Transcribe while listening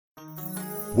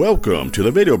Welcome to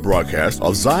the video broadcast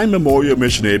of Zion Memorial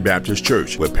Missionary Baptist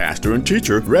Church with pastor and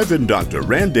teacher Reverend Dr.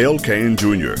 Randall Kane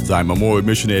Jr. Zion Memorial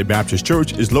Missionary Baptist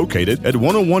Church is located at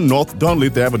 101 North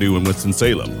Dunleith Avenue in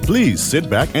Winston-Salem. Please sit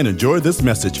back and enjoy this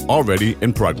message already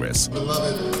in progress.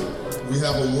 Beloved, we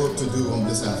have a work to do on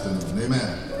this afternoon.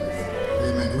 Amen.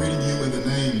 Amen. Greeting you in the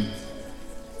name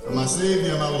of my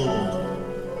Savior and my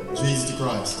Lord, Jesus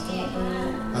Christ.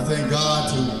 I thank God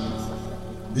to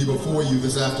be before you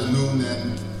this afternoon,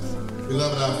 and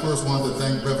beloved, I first want to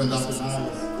thank Reverend Dr.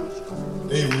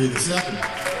 Avery II,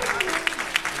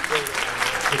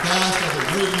 the pastor of the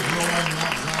great and growing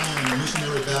Mount Zion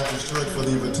Missionary Baptist Church, for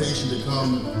the invitation to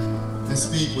come and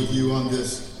speak with you on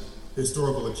this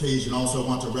historical occasion. Also, I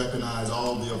want to recognize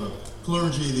all the other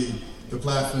clergy, the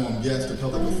platform guests, the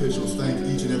public officials. Thank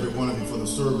each and every one of you for the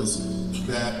service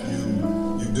that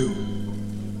you do.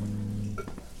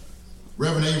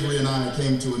 Reverend Avery and I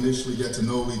came to initially get to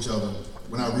know each other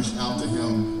when I reached out to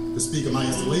him to speak at my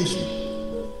installation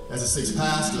as the sixth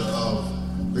pastor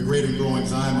of the great and growing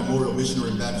Zion Memorial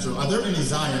Missionary Baptist Church. Are there any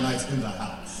Zionites in the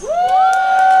house?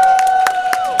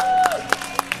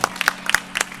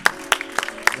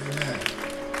 Amen.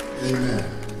 Amen.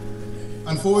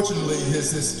 Unfortunately,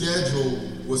 his schedule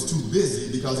was too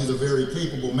busy because he's a very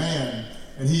capable man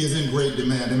and he is in great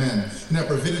demand. Amen. And that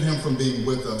prevented him from being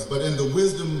with us. But in the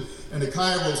wisdom and the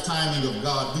Kairos timing of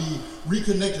God, we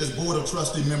reconnected as Board of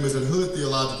Trustee members at Hood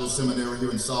Theological Seminary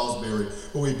here in Salisbury,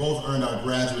 where we both earned our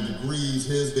graduate degrees,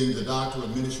 his being the Doctor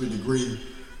of Ministry degree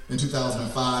in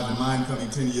 2005, and mine coming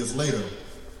 10 years later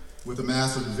with a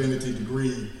Master of Divinity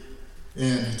degree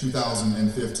in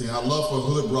 2015. Our love for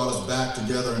Hood brought us back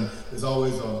together, and it's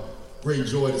always a great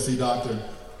joy to see Dr.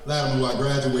 Latimer, who I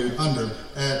graduated under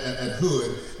at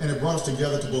Hood, and it brought us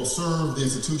together to both serve the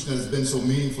institution that has been so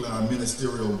meaningful in our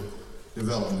ministerial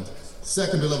development.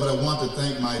 Second, beloved, I want to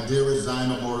thank my dearest Zion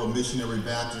Memorial Missionary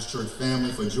Baptist Church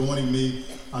family for joining me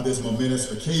on this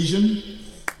momentous occasion.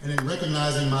 And in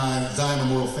recognizing my Zion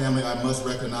Memorial family, I must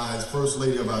recognize First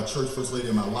Lady of our church, First Lady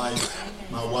of my life,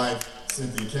 my wife,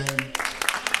 Cynthia Kane.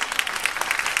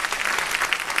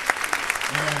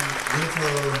 And with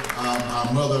her,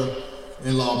 our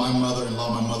mother-in-law, my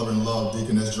mother-in-law,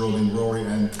 Deaconess Geraldine Rory,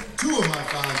 and two of my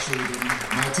five children,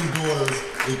 my two daughters,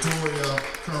 Victoria,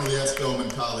 currently at Spelman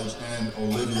College, and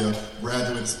Olivia,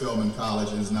 graduate Spelman College,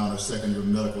 and is now in her second year of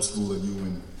medical school at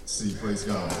UNC. Praise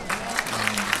God.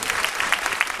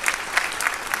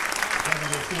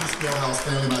 Having a full Spellhouse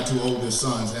family, my two oldest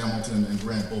sons, Hamilton and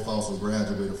Grant, both also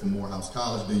graduated from Morehouse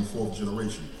College, being fourth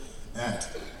generation at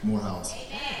Morehouse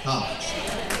College.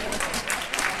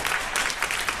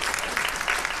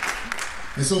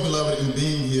 And so, beloved, in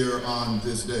being here on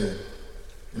this day,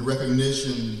 in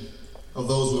recognition of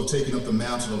those who have taken up the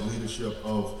mantle of leadership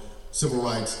of civil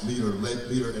rights leader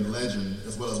and legend,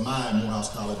 as well as my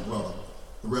Morehouse College brother,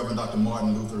 the Reverend Dr.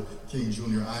 Martin Luther King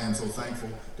Jr., I am so thankful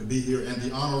to be here. And the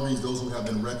honorees, those who have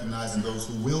been recognized and those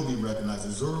who will be recognized,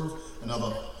 deserve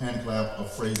another hand clap of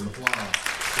praise and applause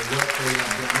for what they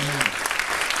have done.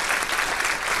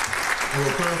 And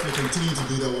will prayerfully continue to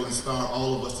do that, will inspire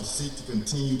all of us to seek to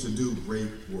continue to do great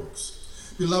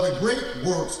works. Beloved, great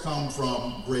works come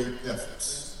from great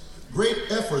efforts.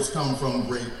 Great efforts come from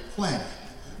great planning.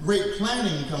 Great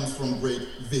planning comes from great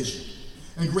vision.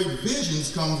 And great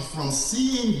visions come from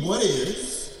seeing what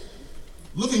is,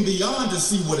 looking beyond to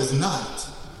see what is not,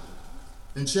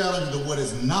 and challenging the what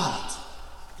is not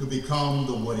to become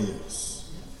the what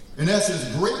is. In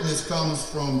essence, greatness comes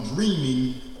from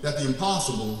dreaming that the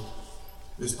impossible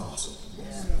is possible.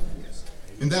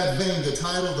 In that vein, the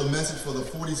title of the message for the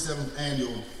 47th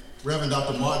annual Reverend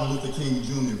Dr. Martin Luther King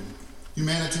Jr.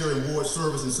 Humanitarian Award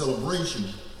Service and Celebration,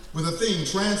 with a theme,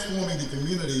 transforming the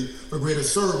community for greater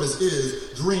service,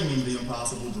 is Dreaming the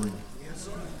Impossible Dream.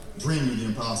 Dreaming the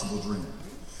Impossible Dream.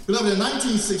 Beloved, in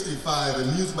 1965, a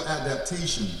musical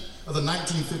adaptation of the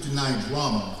 1959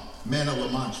 drama, Man of La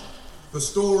Mancha, the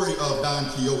story of Don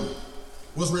Quixote,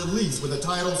 was released with the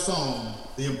title song,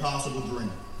 The Impossible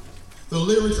Dream. The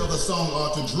lyrics of the song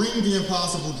are to dream the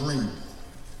impossible dream,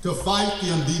 to fight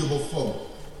the unbeatable foe,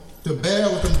 to bear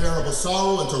with unbearable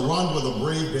sorrow, and to run where the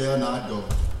brave dare not go,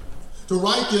 to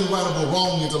right the unrightable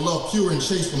wrong and to love pure and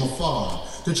chaste from afar,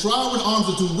 to try when arms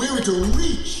are too weary to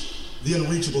reach the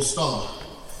unreachable star.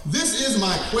 This is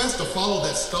my quest, to follow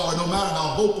that star, no matter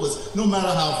how hopeless, no matter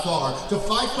how far, to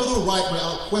fight for the right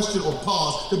without question or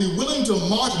pause, to be willing to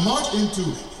march into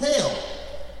hell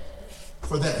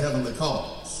for that heavenly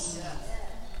cause.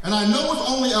 And I know if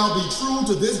only I'll be true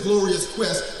to this glorious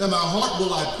quest, that my heart will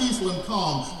lie peaceful and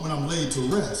calm when I'm laid to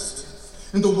rest.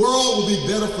 And the world will be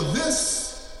better for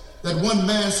this, that one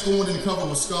man scorned and covered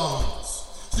with scars,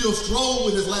 still strove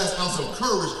with his last ounce of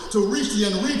courage to reach the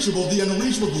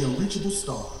unreachable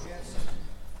star.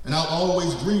 And I'll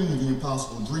always dream the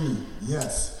impossible dream,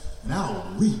 yes, and I'll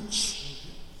reach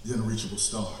the unreachable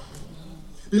star.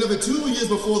 Beloved, 2 years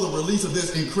before the release of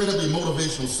this incredibly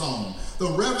motivational song, the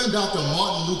Reverend Dr.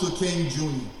 Martin Luther King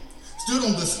Jr. stood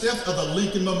on the steps of the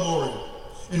Lincoln Memorial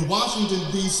in Washington,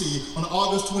 D.C. on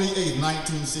August 28,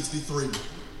 1963,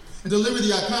 and delivered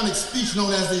the iconic speech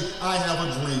known as the I Have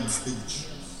a Dream speech.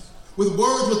 With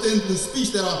words within the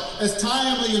speech that are as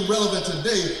timely and relevant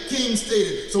today, King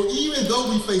stated, "So even though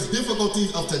we face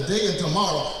difficulties of today and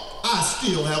tomorrow, I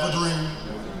still have a dream.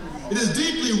 It is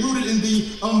deeply rooted in the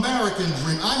American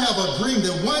dream. I have a dream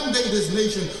that one day this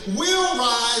nation will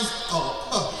rise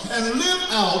up and live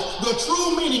out the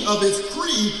true meaning of its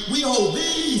creed. We hold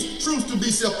these truths to be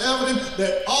self-evident,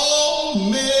 that all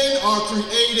men are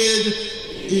created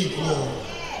equal."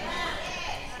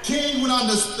 King went on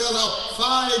to spell out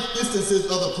 5 instances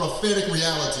of the prophetic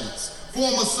realities.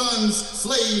 Former sons,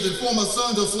 slaves, and former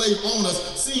sons of slave owners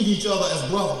seeing each other as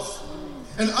brothers.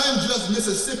 An unjust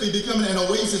Mississippi becoming an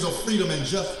oasis of freedom and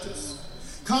justice.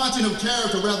 Content of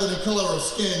character rather than color of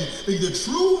skin being the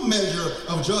true measure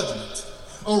of judgment.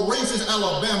 A racist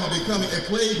Alabama becoming a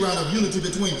playground of unity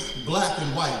between black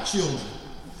and white children.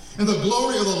 And the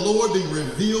glory of the Lord being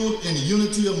revealed in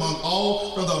unity among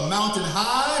all, from the mountain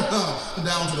high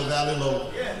down to the valley low.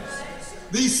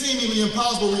 These seemingly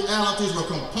impossible realities were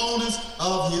components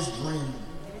of his dream.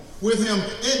 With him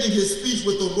ending his speech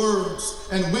with the words,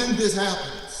 "And when this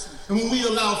happens, and when we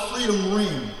allow freedom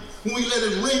ring, when we let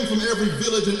it ring from every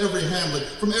village and every hamlet,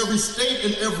 from every state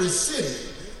and every city,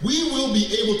 we will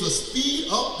be able to speed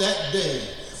up that day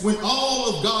when all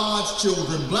of God's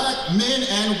children, black men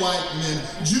and white men,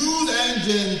 Jews and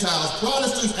Gentiles,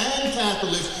 Protestants and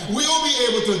Catholics, will be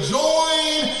able to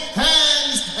join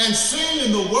hands and sing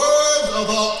in the words of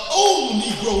the old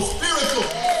Negro spiritual,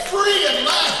 free at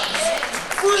last.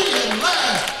 Free at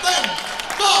last. Thank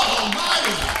God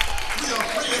Almighty. We are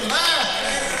free at last.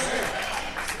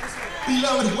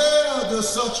 Beloved, where does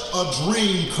such a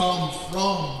dream come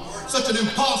from? Such an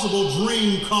impossible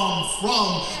dream come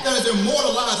from that is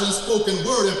immortalized in spoken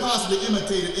word and possibly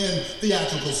imitated in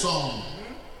theatrical song.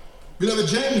 Beloved,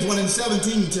 James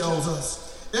 1:17 tells us,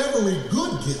 every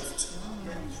good gift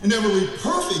and every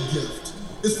perfect gift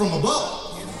is from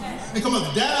above and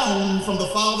cometh down from the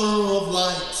Father of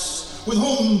lights, with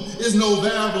whom is no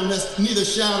variableness, neither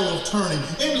shadow of turning.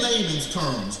 In layman's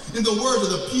terms, in the words of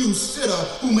the pew sitter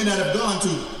who may not have gone to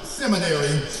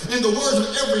seminary, in the words of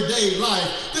everyday life,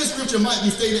 this scripture might be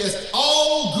stated as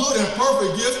all good and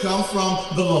perfect gifts come from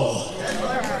the Lord.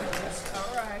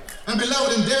 And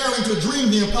beloved, in daring to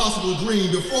dream the impossible dream,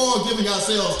 before giving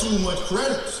ourselves too much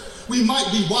credit, we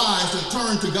might be wise to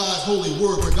turn to God's holy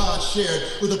word, where God shared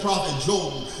with the prophet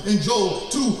Joel in Joel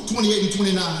 2:28 and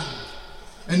 29.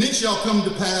 "And it shall come to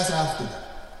pass after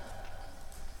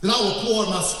that I will pour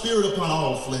out my spirit upon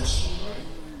all flesh,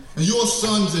 and your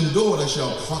sons and daughters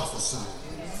shall prophesy.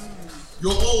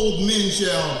 Your old men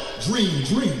shall dream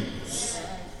dreams.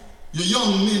 Your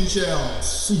young men shall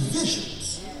see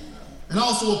visions. And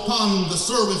also upon the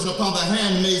servants and upon the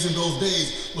handmaids in those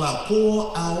days will I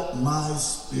pour out my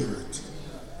spirit."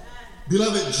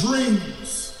 Beloved,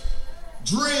 dreams,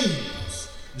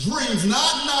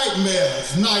 not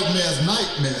nightmares.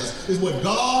 Nightmares is what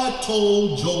God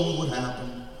told Joel would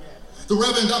happen. The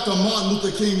Reverend Dr. Martin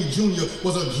Luther King Jr.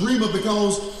 was a dreamer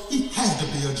because he had to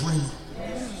be a dreamer.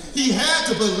 He had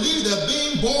to believe that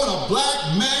being born a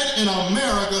black man in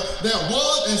America that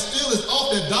was and still is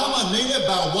often dominated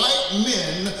by white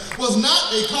men was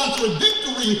not a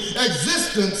contradictory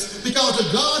existence, because the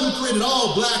God who created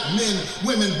all black men,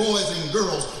 women, boys, and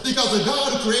girls, because the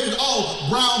God who created all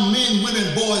brown men,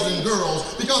 women, boys, and girls,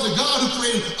 because the God who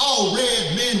created all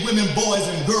red men, women, boys,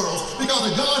 and girls, because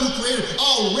the God who created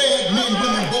all red men,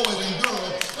 women, boys, and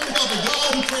girls, and because the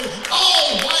God who created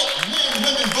all white men,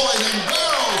 women, boys, and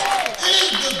girls is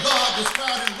the God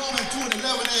described in Romans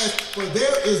 2:11 as, "For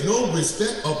there is no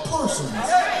respect of persons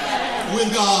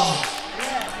with God."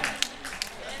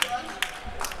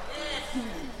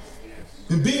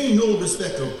 And being no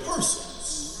respect of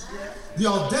persons, the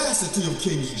audacity of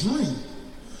King's dream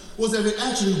was that it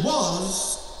actually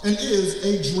was and is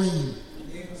a dream.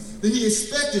 That he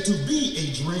expected to be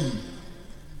a dream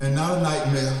and not a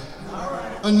nightmare.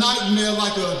 A nightmare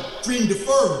like a dream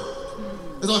deferred,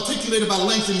 as articulated by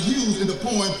Langston Hughes in the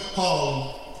poem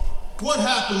called "What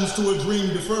Happens to a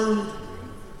Dream Deferred?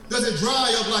 Does it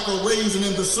dry up like a raisin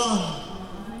in the sun,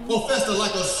 or fester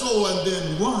like a sore and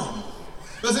then run?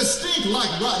 Does it stink like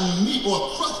rotten meat,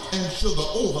 or crust and sugar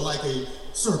over like a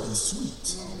circus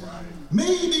sweet?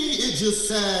 Maybe it just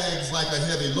sags like a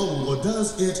heavy load, or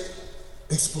does it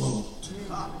explode?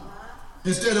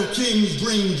 Instead of King's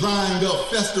dream drying up,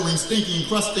 festering, stinking,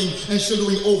 crusting, and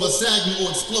sugaring over, sagging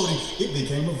or exploding, it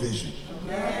became a vision.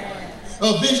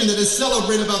 A vision that is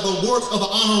celebrated by the works of the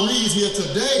honorees here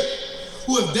today,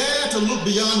 who have dared to look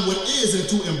beyond what is and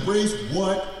to embrace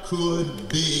what could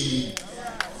be.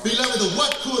 Beloved, the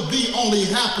what could be only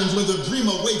happens when the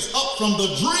dreamer wakes up from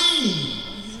the dream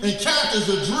and captures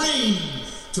the dream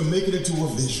to make it into a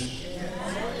vision.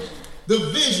 The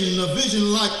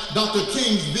vision like Dr.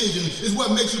 King's vision is what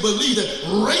makes you believe that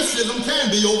racism can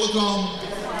be overcome.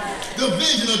 A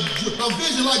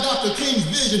vision like Dr. King's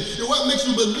vision is what makes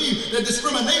you believe that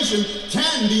discrimination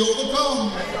can be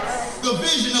overcome. The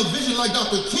vision like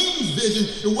Dr. King's vision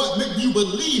is what makes you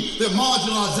believe that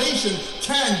marginalization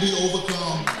can be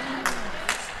overcome.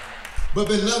 But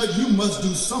beloved, you must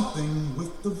do something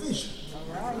with the vision.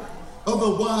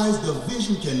 Otherwise, the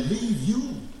vision can leave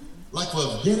you like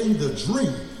forgetting the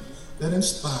dream that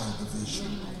inspired the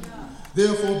vision.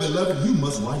 Therefore, beloved, you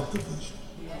must write the vision.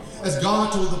 As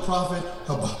God told the prophet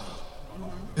Habakkuk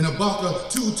in Habakkuk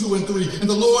 2, 2, and 3, and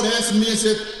the Lord answered me and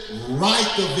said,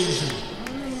 write the vision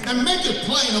and make it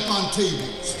plain upon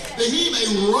tables, that he may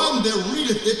run that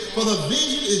readeth it, for the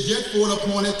vision is yet for an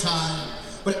appointed time.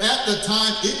 But at the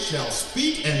time it shall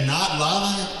speak and not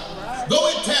lie. Though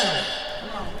it tarry,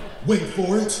 wait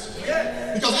for it,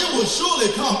 because it will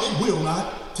surely come, it will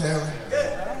not tarry.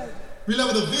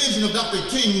 Beloved, the vision of Dr.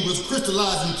 King was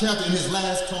crystallized and captured in his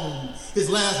last tome, his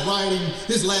last writing,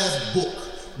 his last book.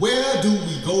 Where do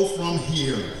we go from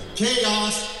here?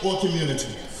 Chaos or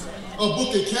community? A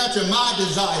book that captured my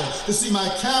desire to see my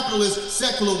capitalist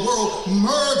secular world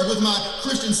merge with my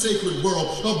Christian sacred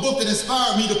world. A book that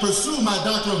inspired me to pursue my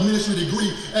Doctor of Ministry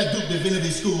degree at Duke Divinity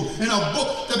School. And a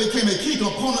book that became a key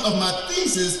component of my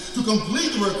thesis to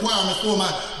complete the requirements for my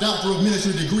Doctor of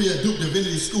Ministry degree at Duke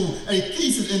Divinity School. A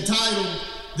thesis entitled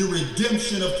The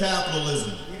Redemption of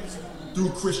Capitalism Through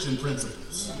Christian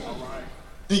Principles.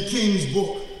 In King's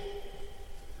book,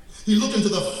 he looked into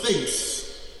the face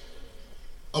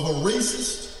of a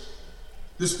racist,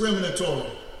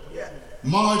 discriminatory,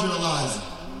 marginalizing,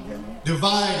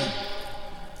 dividing,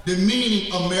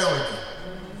 demeaning America,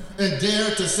 and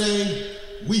dared to say,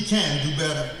 we can do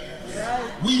better.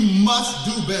 We must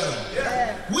do better.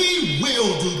 We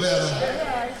will do better.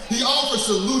 He offered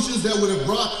solutions that would have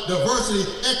brought diversity,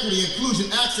 equity,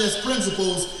 inclusion, access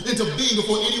principles into being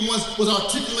before anyone was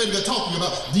articulating or talking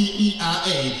about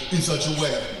DEIA in such a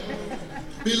way.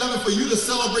 Beloved, for you to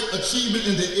celebrate achievement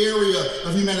in the area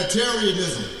of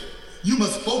humanitarianism, you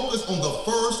must focus on the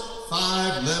first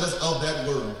 5 letters of that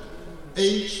word,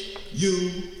 H-U-M-A-N,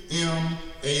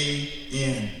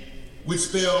 which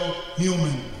spell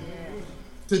human.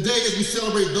 Today, as we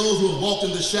celebrate those who have walked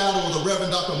in the shadow of the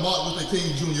Reverend Dr. Martin Luther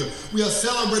King Jr., we are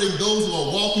celebrating those who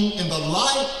are walking in the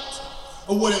light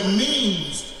of what it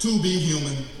means to be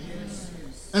human.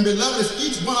 And beloved, as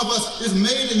each one of us is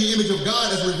made in the image of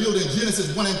God as revealed in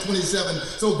Genesis 1 and 27,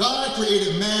 so God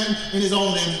created man in his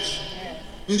own image.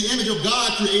 In the image of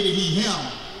God created he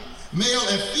him. Male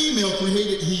and female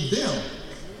created he them.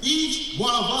 Each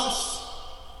one of us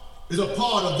is a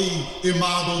part of the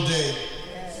Imago Dei.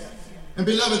 And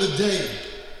beloved, the day,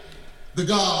 the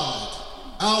God,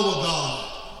 our God,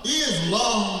 is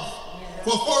love.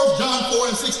 For 1 John 4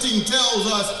 and 16 tells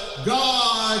us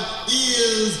God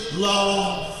is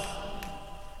love.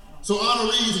 So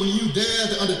honorees, when you dare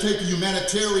to undertake a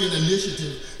humanitarian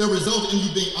initiative that results in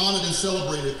you being honored and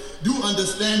celebrated, do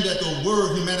understand that the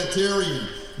word humanitarian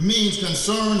means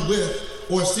concerned with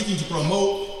or seeking to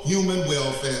promote human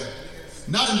welfare.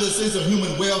 Not in the sense of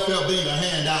human welfare being a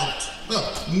handout.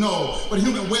 No, but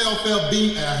human welfare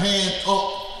being a hand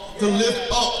up to lift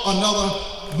up another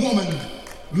woman,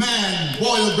 man,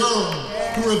 boy, or girl,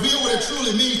 to reveal what it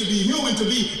truly means to be human, to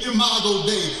be Imago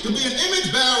Dei, to be an image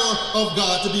bearer of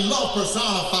God, to be love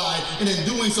personified, and in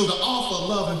doing so to offer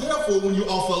love. And therefore, when you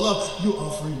offer love, you're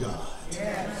offering God.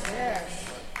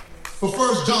 For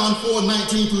 1 John 4,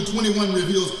 19 through 21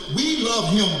 reveals, we love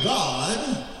him,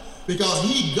 God, because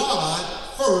he, God,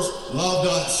 first loved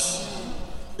us.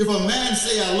 If a man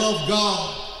say, I love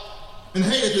God, and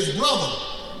hateth his brother,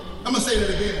 I'm going to say that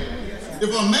again. If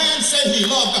a man say he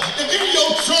loves God, if in your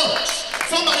church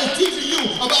somebody's teaching you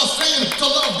about saying to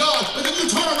love God, but then you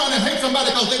turn around and hate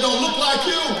somebody because they don't look like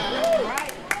you,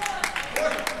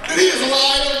 then he is a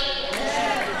liar.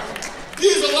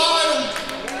 He is a liar.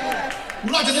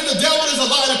 You like to say the devil is a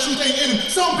liar, the truth ain't in him.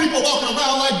 Some people walking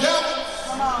around like devils,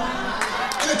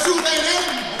 and the truth ain't in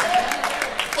him.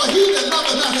 For he that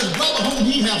loveth not his brother whom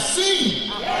he hath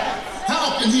seen,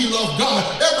 how can he love God?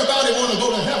 Everybody want to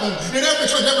go to heaven. In every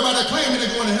church, everybody claiming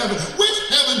they're going to heaven. Which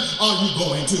heaven are you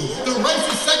going to? The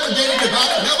racist, segregated,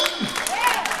 divided heaven?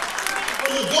 Or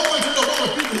you're going to the one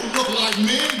of people who look like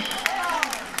me?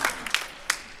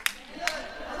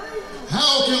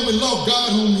 How can we love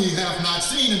God whom ye have not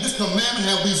seen? And this commandment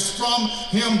have we from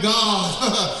him,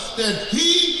 God, that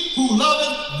he who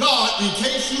loveth God, in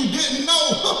case you didn't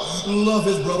know, love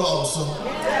his brother also.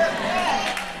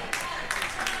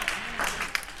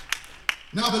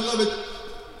 Now, beloved,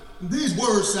 these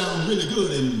words sound really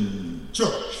good in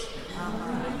church,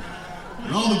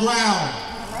 and on the ground,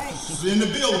 in the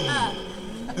building,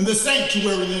 in the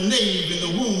sanctuary, in the nave, in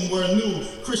the womb where new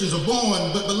Christians are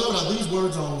born. But beloved, are these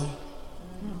words only?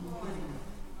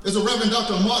 As the Reverend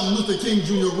Dr. Martin Luther King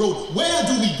Jr. wrote, where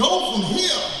do we go from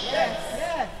here?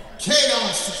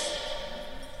 Chaos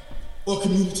or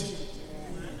community?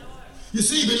 You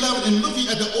see, beloved, in looking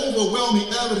at the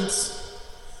overwhelming evidence,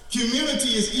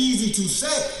 community is easy to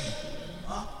say,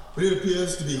 but it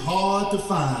appears to be hard to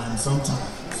find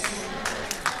sometimes.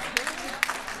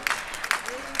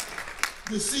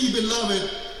 You see, beloved,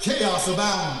 chaos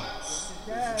abounds.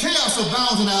 Chaos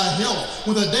abounds in our health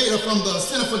when the data from the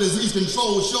Center for Disease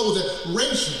Control shows that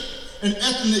racial and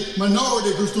ethnic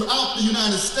minority groups throughout the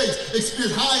United States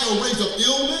experience higher rates of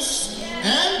illness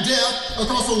and death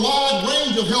across a wide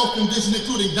range of health conditions,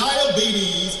 including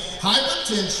diabetes,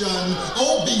 hypertension,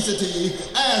 obesity,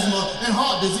 asthma, and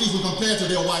heart disease when compared to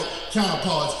their white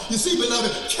counterparts. You see,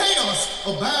 beloved, chaos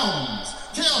abounds.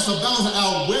 Chaos abounds in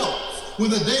our wealth when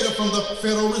the data from the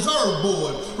Federal Reserve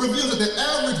Board reveals that the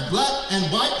average black and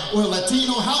white or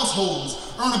Latino households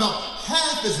earn about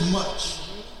half as much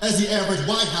as the average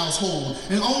white household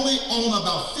and only own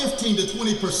about 15 to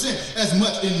 20% as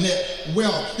much in net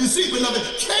wealth. You see, beloved,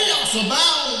 chaos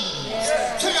abounds.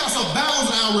 Yes. Chaos abounds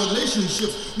in our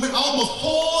relationships when almost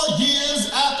 4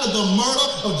 years after the murder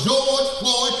of George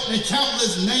Floyd and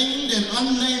countless named and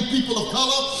unnamed people of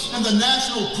color and the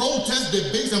national protest,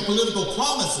 debates, and political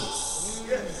promises.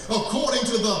 According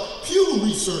to the Pew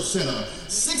Research Center,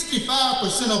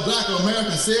 65% of black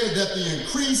Americans said that the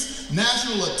increased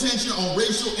national attention on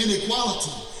racial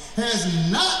inequality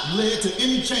has not led to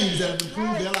any change that have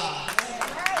improved their lives.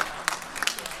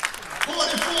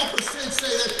 44%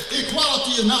 say that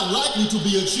equality is not likely to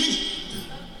be achieved.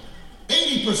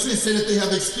 80% say that they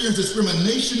have experienced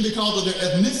discrimination because of their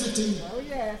ethnicity.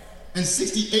 And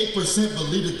 68%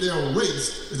 believe that their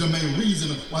race is the main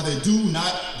reason why they do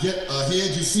not get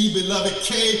ahead. You see, beloved,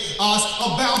 chaos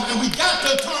abounds. And we got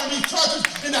to turn these churches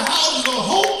into houses of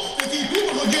hope to keep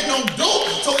people from getting on dope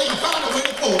so they can find a way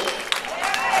to cope.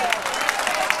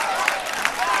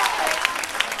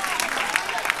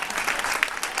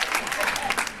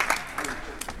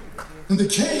 And the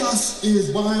chaos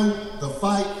is why the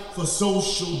fight for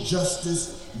social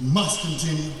justice must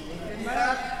continue.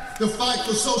 The fight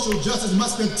for social justice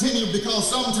must continue because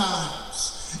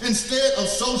sometimes, instead of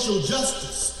social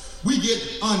justice, we get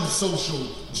unsocial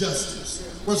justice,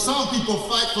 where some people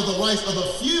fight for the rights of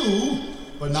a few,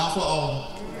 but not for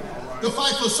all. The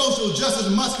fight for social justice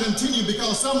must continue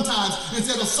because sometimes,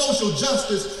 instead of social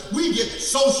justice, we get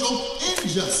social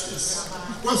injustice,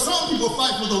 where some people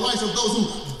fight for the rights of those who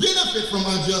benefit from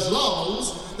unjust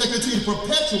laws that continue to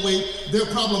perpetuate their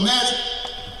problematic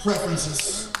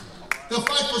preferences. The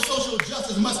fight for social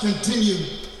justice must continue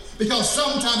because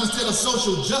sometimes instead of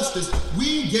social justice,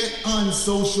 we get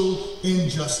unsocial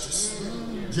injustice.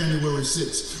 January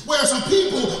 6th, where some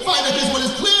people fight against what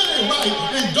is clearly right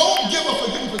and don't give a,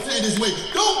 forgive me for saying this way,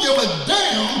 don't give a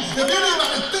damn if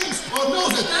anybody thinks or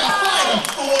knows that they are fighting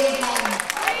for what is wrong.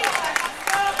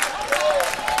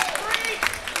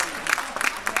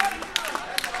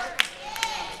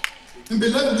 And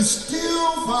beloved, we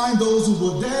still find those who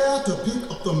will dare to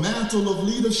pick up the mantle of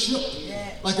leadership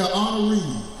like our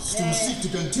honorees to seek to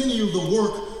continue the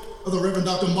work of the Reverend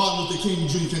Dr. Martin Luther King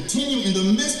Jr., continue in the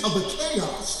midst of the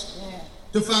chaos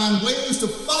to find ways to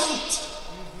fight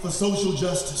for social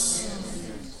justice.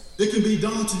 It can be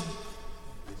daunting.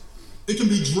 It can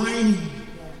be draining.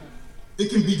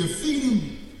 It can be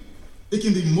defeating. It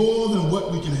can be more than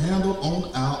what we can handle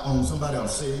on our own. Somebody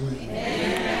else say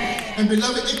amen. And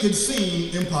beloved, it can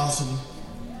seem impossible.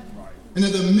 And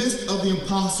in the midst of the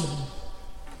impossible,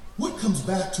 what comes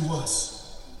back to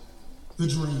us? The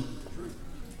dream.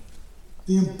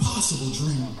 The impossible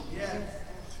dream.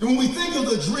 And when we think of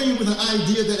the dream with an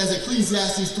idea that, as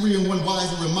Ecclesiastes 3:1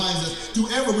 wisely reminds us, to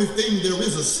everything there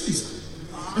is a season,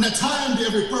 and a time to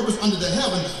every purpose under the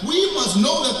heaven, we must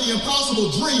know that the impossible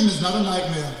dream is not a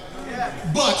nightmare.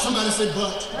 But, somebody say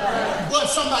but. But,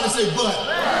 somebody say but.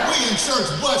 We in church,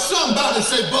 but somebody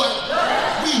say but.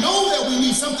 We know that we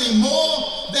need something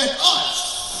more than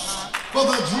us for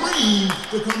the dream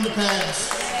to come to pass.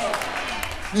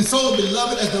 And so,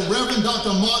 beloved, as the Reverend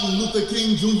Dr. Martin Luther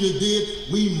King Jr.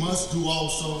 did, we must do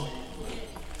also.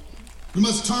 We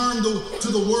must turn to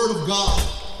the Word of God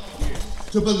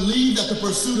to believe that the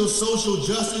pursuit of social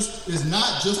justice is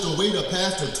not just a way to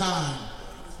pass the time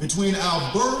between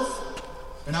our birth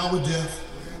and our death.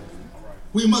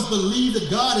 We must believe that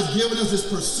God has given us this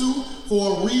pursuit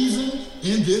for a reason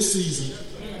in this season.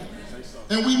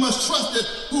 And we must trust that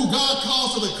who God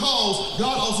calls to the cause,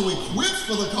 God also equips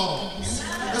for the cause.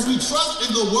 As we trust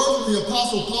in the word of the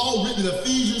Apostle Paul written in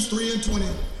Ephesians 3:20.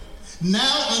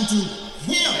 Now unto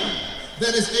him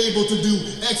that is able to do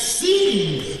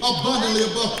exceeding abundantly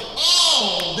above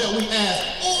all that we ask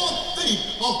or think,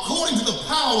 according to the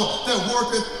power that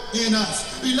worketh in us.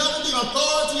 Beloved, the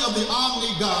authority of the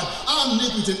omni-God,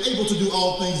 omnipotent, able to do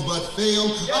all things but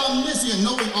fail, omniscient,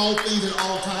 knowing all things at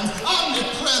all times,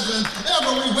 omnipresent,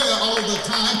 everywhere all the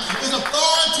time, is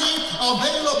authority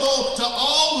available to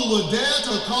all who would dare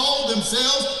to call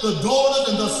themselves the daughters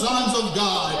and the sons of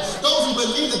God. Those who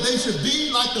believe that they should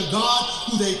be like the God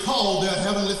who they call their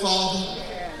Heavenly Father.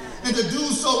 And to do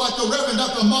so like the Reverend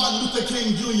Dr. Martin Luther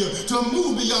King Jr., to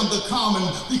move beyond the common,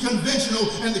 the conventional,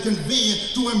 and the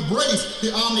convenient, to embrace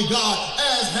the omni-God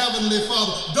as Heavenly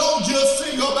Father. Don't just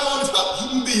sing about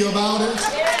it, be about it.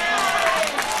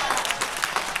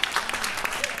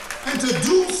 And to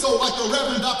do so like the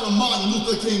Reverend Dr. Martin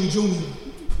Luther King Jr.,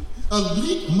 a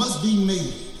leap must be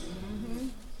made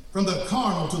from the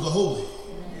carnal to the holy,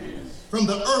 from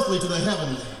the earthly to the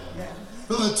heavenly,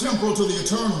 from the temporal to the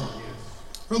eternal,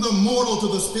 from the mortal to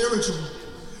the spiritual.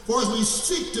 For as we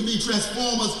seek to be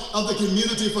transformers of the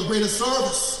community for greater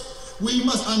service, we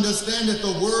must understand that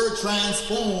the word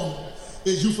transform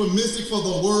is euphemistic for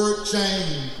the word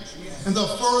change. And the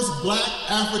first black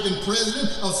African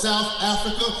president of South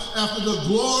Africa, after the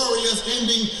glorious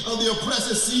ending of the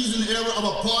oppressive season era of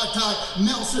apartheid,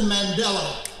 Nelson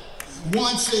Mandela,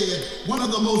 once said, one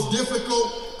of the most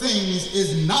difficult things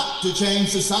is not to change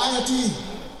society,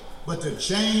 but to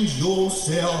change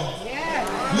yourself. Yeah.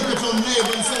 Look at your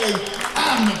neighbor and say,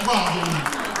 I'm the problem.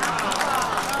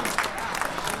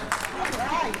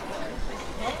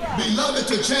 Beloved,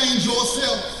 to change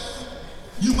yourself,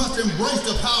 you must embrace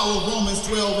the power of Romans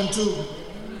 12:2.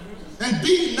 And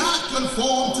be not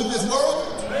conformed to this world,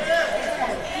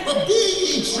 but be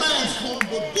ye transformed,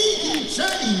 but be ye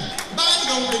changed by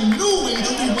the renewing,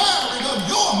 the rewiring of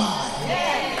your mind,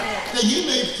 that ye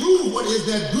may prove what is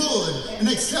that good and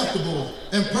acceptable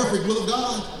and perfect will of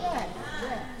God.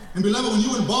 And beloved, when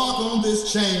you embark on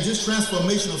this change, this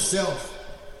transformation of self,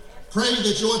 pray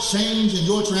that your change and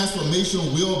your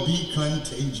transformation will be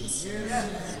contagious.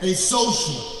 A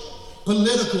social,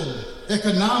 political,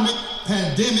 economic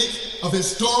pandemic of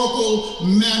historical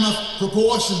mammoth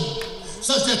proportion,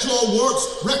 such that your works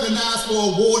recognized for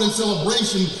award and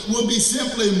celebration will be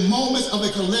simply moments of a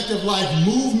collective life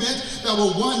movement that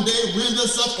will one day render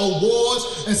such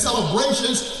awards and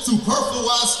celebrations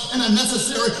superfluous and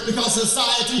unnecessary because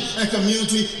society and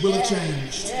community will have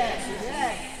changed.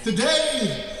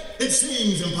 Today, it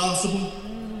seems impossible,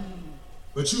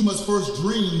 but you must first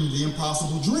dream the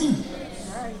impossible dream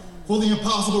for the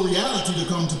impossible reality to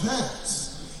come to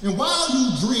pass. And while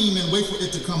you dream and wait for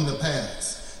it to come to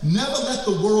pass, never let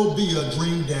the world be a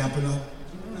dream dampener.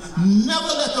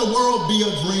 Never let the world be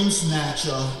a dream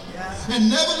snatcher. And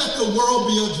never let the world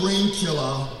be a dream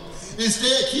killer.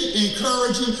 Instead, keep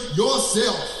encouraging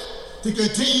yourself to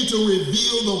continue to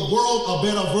reveal the world a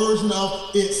better version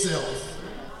of itself.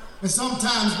 And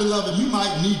sometimes, beloved, you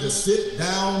might need to sit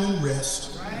down and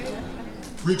rest.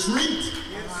 Retreat,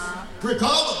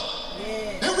 recover,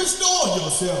 and restore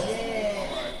yourself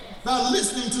by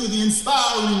listening to the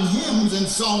inspiring hymns and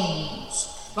songs,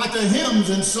 like the hymns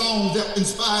and songs that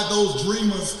inspired those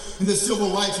dreamers in the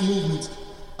civil rights movement,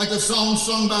 like the song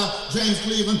sung by James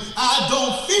Cleveland, I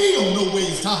don't feel no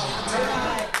ways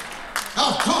tired.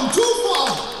 I've come too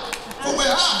far from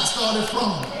where I started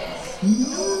from.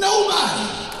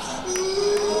 Nobody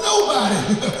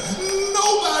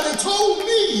told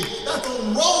me that the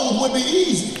road would be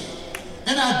easy.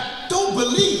 And I don't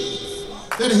believe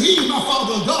that he, my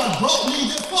Father God, brought me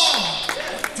this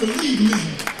far to leave me.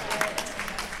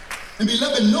 And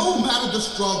beloved, no matter the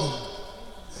struggle,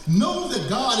 know that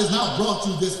God has not brought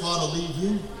you this far to leave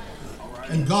you.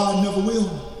 And God never will.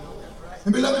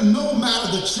 And beloved, no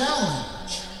matter the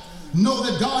challenge, know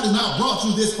that God has not brought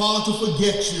you this far to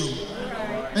forget you.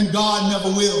 And God never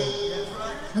will.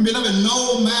 And beloved,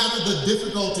 no matter the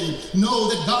difficulty, know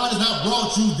that God has not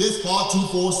brought you this far to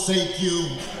forsake you.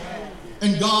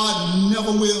 And God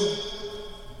never will.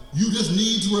 You just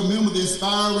need to remember the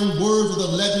inspiring words of the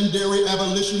legendary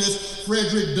abolitionist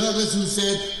Frederick Douglass, who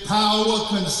said, "Power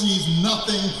conceives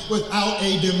nothing without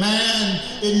a demand.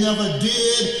 It never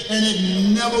did, and it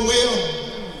never will."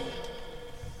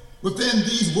 Within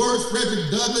these words,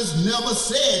 Frederick Douglass never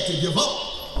said to give up.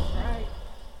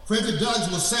 Frederick Douglass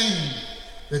was saying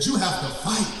that you have to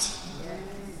fight.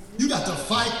 You got to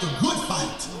fight the good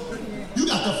fight. You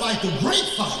got to fight the great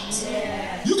fight.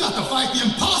 You got to fight the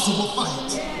impossible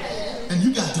fight. And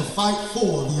you got to fight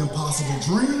for the impossible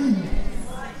dream.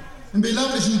 And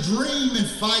beloved, as you dream and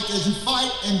fight, as you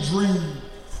fight and dream,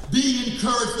 be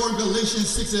encouraged, for in Galatians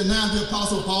 6:9, the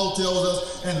Apostle Paul tells us,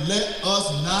 "And let us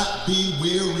not be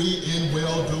weary in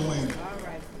well-doing.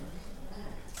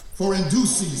 For in due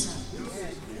season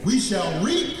we shall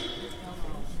reap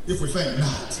if we faint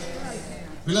not."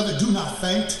 Beloved, do not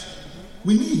faint.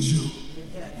 We need you.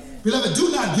 Beloved,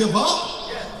 do not give up.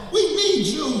 We need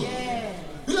you.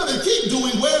 Beloved, keep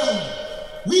doing well.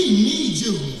 We need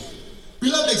you.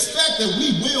 Beloved, expect that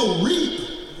we will reap.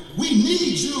 We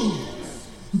need you.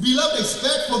 Beloved,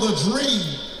 expect for the dream,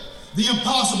 the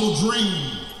impossible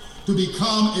dream, to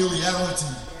become a reality.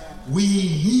 We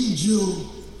need you.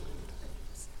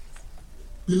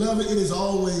 Beloved, it is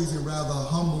always a rather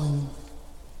humbling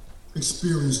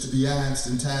experience to be asked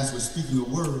and tasked with speaking a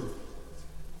word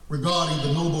regarding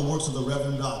the noble works of the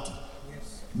Reverend Dr.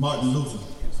 Martin Luther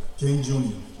King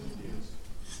Jr.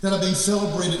 that are being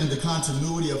celebrated in the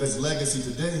continuity of his legacy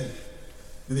today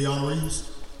in the honorees.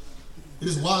 It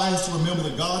is wise to remember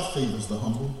that God favors the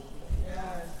humble.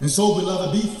 And so,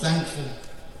 beloved, be thankful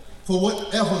for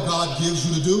whatever God gives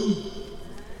you to do,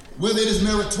 whether it is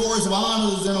meritorious of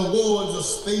honors and awards or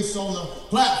space on the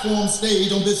platform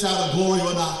stage on this side of glory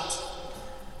or not.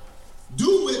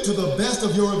 Do it to the best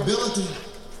of your ability,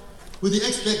 with the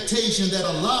expectation that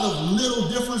a lot of little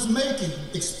difference-making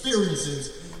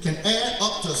experiences can add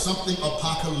up to something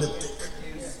apocalyptic,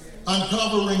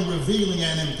 uncovering, revealing,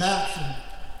 and impactful.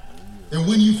 And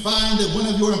when you find that one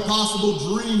of your impossible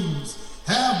dreams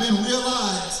have been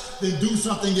realized, then do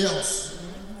something else.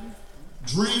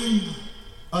 Dream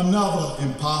another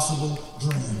impossible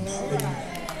dream.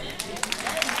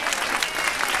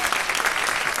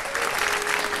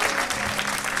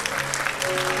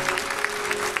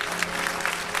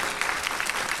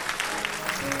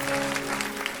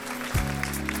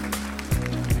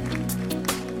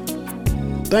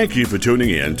 Thank you for tuning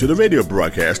in to the radio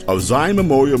broadcast of Zion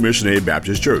Memorial Missionary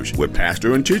Baptist Church with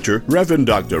pastor and teacher, Reverend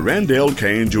Dr. Randall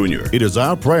Kane Jr. It is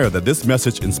our prayer that this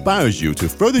message inspires you to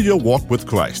further your walk with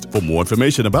Christ. For more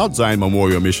information about Zion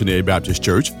Memorial Missionary Baptist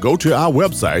Church, go to our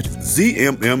website,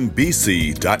 zmmbc.net,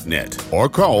 or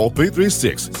call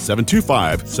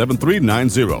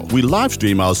 336-725-7390. We live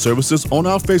stream our services on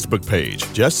our Facebook page.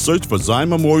 Just search for Zion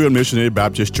Memorial Missionary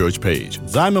Baptist Church page.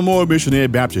 Zion Memorial Missionary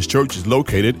Baptist Church is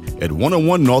located at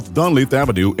 101 North Dunleith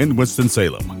Avenue in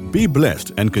Winston-Salem. Be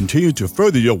blessed and continue to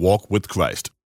further your walk with Christ.